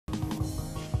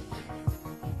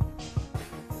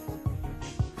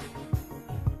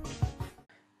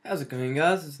How's it going,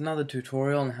 guys? It's another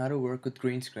tutorial on how to work with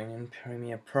green screen in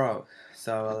Premiere Pro.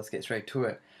 So let's get straight to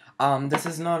it. This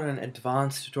is not an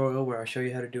advanced tutorial where I show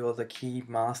you how to do all the key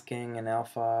masking and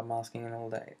alpha masking and all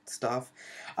that stuff.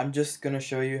 I'm just gonna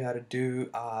show you how to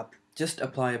do just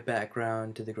apply a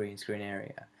background to the green screen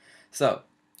area. So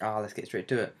let's get straight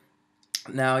to it.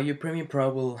 Now your Premiere Pro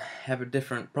will have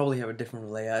probably have a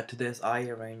different layout to this. I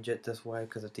arrange it this way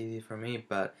because it's easy for me,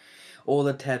 but all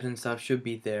the tabs and stuff should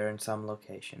be there in some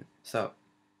location. So,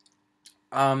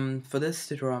 for this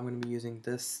tutorial, I'm going to be using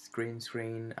this green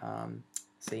screen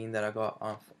scene that I got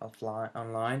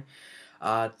online.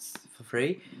 It's for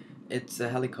free. It's a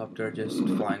helicopter just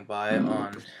flying by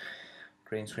on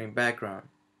green screen background.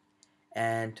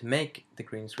 And to make the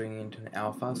green screen into an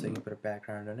alpha, so you can put a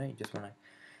background on it, you just want to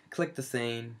click the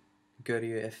scene, go to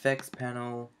your effects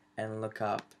panel, and look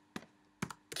up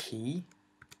key,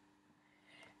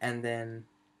 and then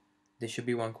there should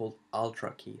be one called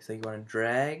ultra key. So you want to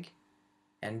drag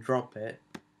and drop it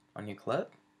on your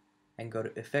clip, and go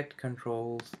to effect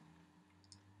controls,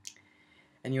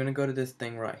 and you want to go to this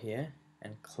thing right here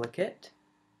and click it,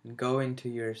 and go into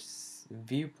your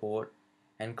viewport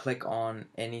and click on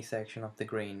any section of the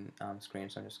green screen.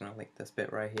 So I'm just going to click this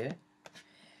bit right here,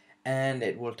 and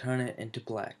it will turn it into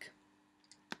black.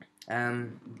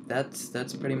 And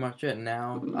that's pretty much it.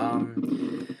 Now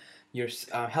your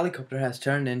helicopter has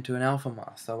turned into an alpha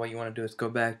mask. So what you want to do is go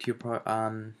back to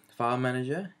your file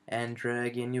manager and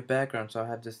drag in your background. So I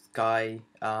have this guy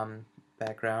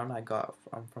background I got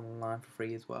from online for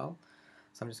free as well.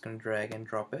 So I'm just going to drag and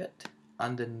drop it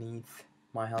underneath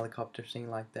my helicopter scene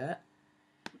like that,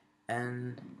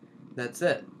 and that's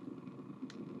it.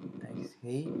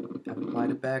 See, I've applied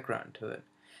a background to it.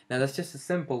 Now that's just a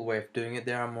simple way of doing it.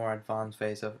 There are more advanced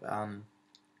ways of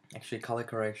actually color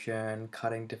correction,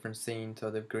 cutting different scenes so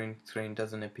the green screen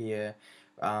doesn't appear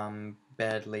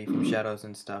badly from shadows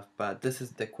and stuff. But this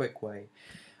is the quick way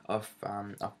of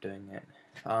doing it.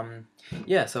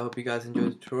 Yeah, so I hope you guys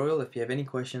enjoyed the tutorial. If you have any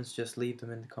questions, just leave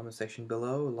them in the comment section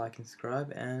below. Like and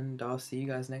subscribe, and I'll see you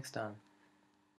guys next time.